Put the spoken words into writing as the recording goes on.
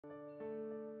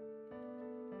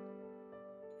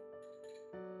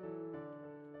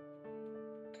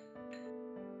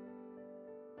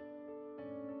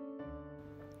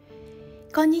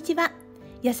こんにちは、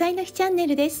野菜の日チャンネ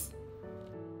ルです。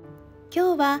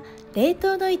今日は冷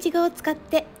凍のいちごを使っ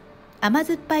て甘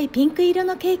酸っぱいピンク色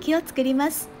のケーキを作りま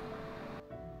す。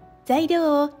材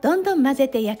料をどんどん混ぜ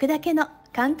て焼くだけの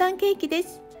簡単ケーキで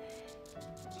す。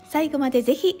最後まで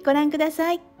ぜひご覧くだ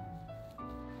さい。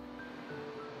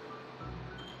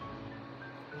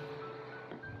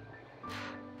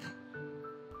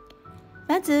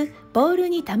まずボウル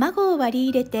に卵を割り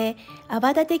入れて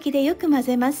泡立て器でよく混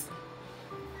ぜます。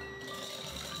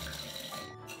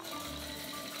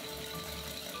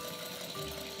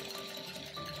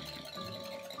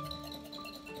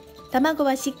卵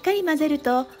はしっかり混ぜる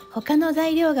と他の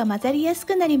材料が混ざりやす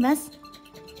くなります。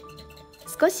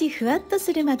少しふわっと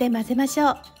するまで混ぜまし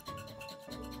ょう。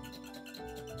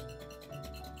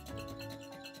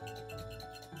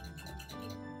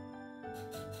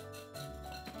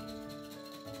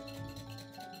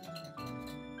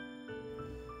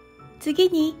次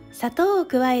に砂糖を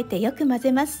加えてよく混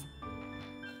ぜます。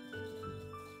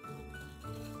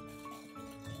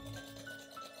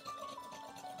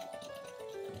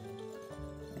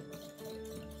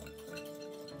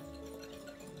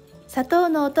砂糖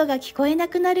の音が聞こえな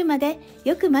くなるまで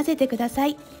よく混ぜてくださ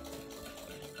い。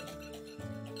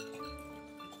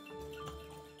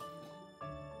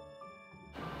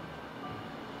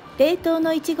冷凍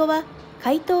のいちごは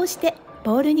解凍して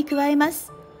ボウルに加えま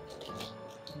す。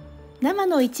生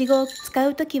のいちごを使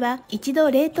うときは一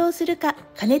度冷凍するか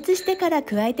加熱してから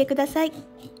加えてください。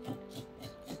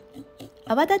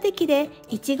泡立て器で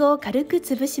いちごを軽く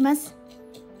潰します。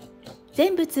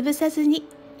全部潰さずに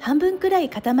半分くらい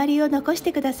塊を残し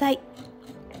てください。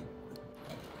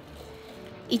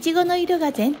いちごの色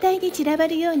が全体に散らば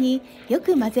るようによ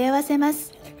く混ぜ合わせま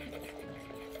す。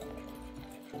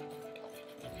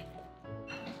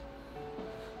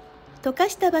溶か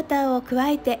したバターを加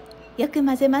えてよく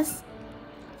混ぜます。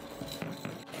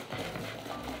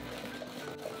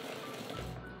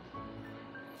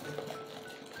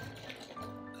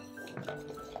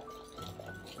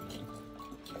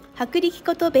薄力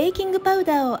粉とベーキングパウ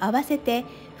ダーを合わせて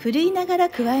ふるいながら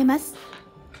加えます。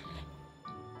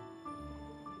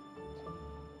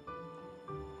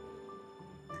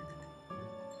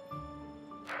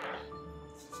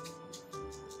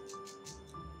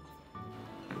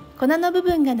粉の部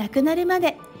分がなくなるま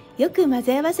でよく混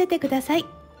ぜ合わせてください。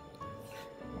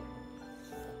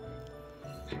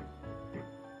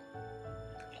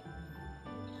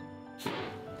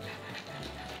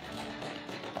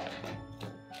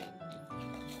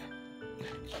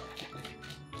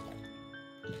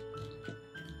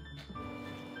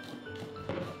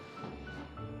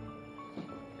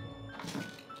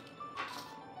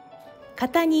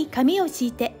型に紙を敷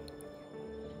いて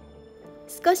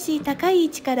少し高い位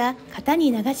置から型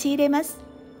に流し入れます。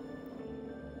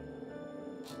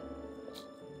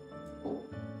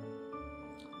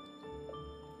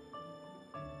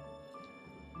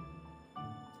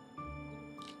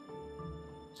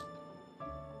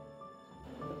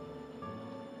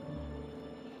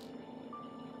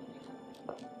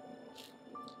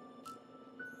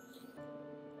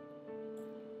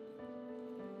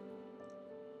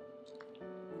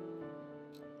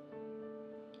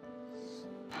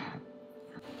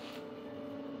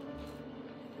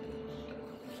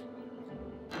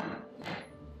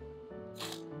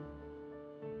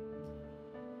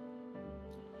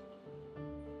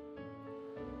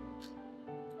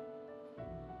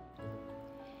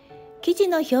生地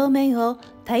の表面を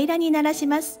平らにならし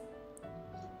ます。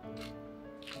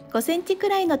5センチく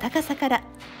らいの高さから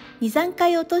2、3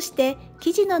回落として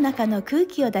生地の中の空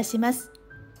気を出します。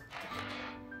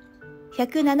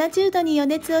170度に予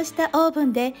熱をしたオーブ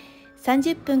ンで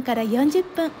30分から40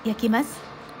分焼きます。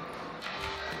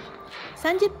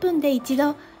30分で一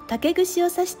度竹串を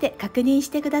刺して確認し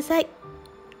てください。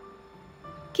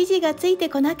生地がついて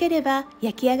こなければ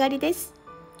焼き上がりです。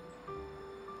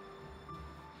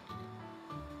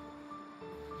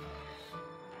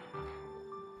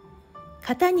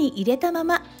型に入れたま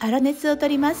ま粗熱を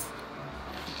取ります。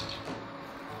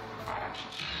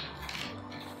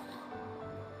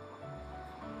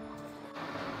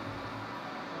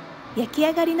焼き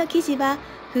上がりの生地は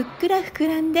ふっくら膨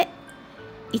らんで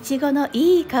いちごの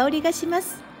いい香りがしま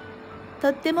す。と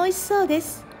っても美味しそうで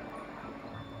す。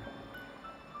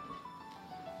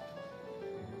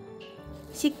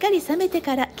しっかり冷めて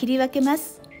から切り分けま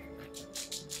す。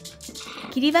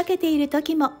切り分けている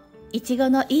時もいちご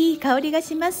のいい香りが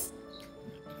します。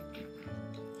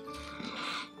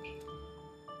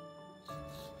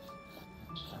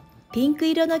ピンク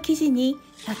色の生地に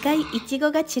赤いいち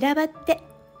ごが散らばって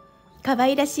可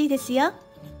愛らしいですよ。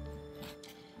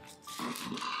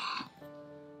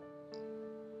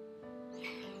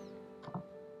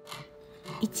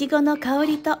ちごの香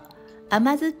りと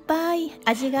甘酸っぱい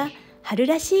味が春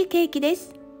らしいケーキで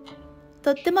す。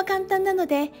とっても簡単なの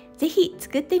でぜひ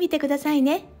作ってみてください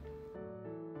ね。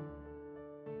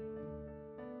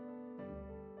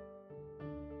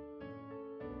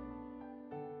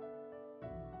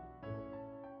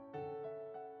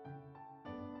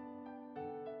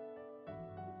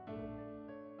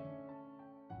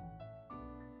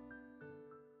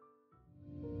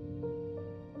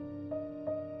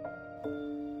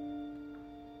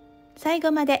最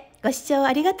後までご視聴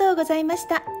ありがとうございまし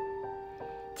た。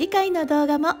次回の動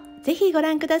画もぜひご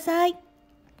覧ください。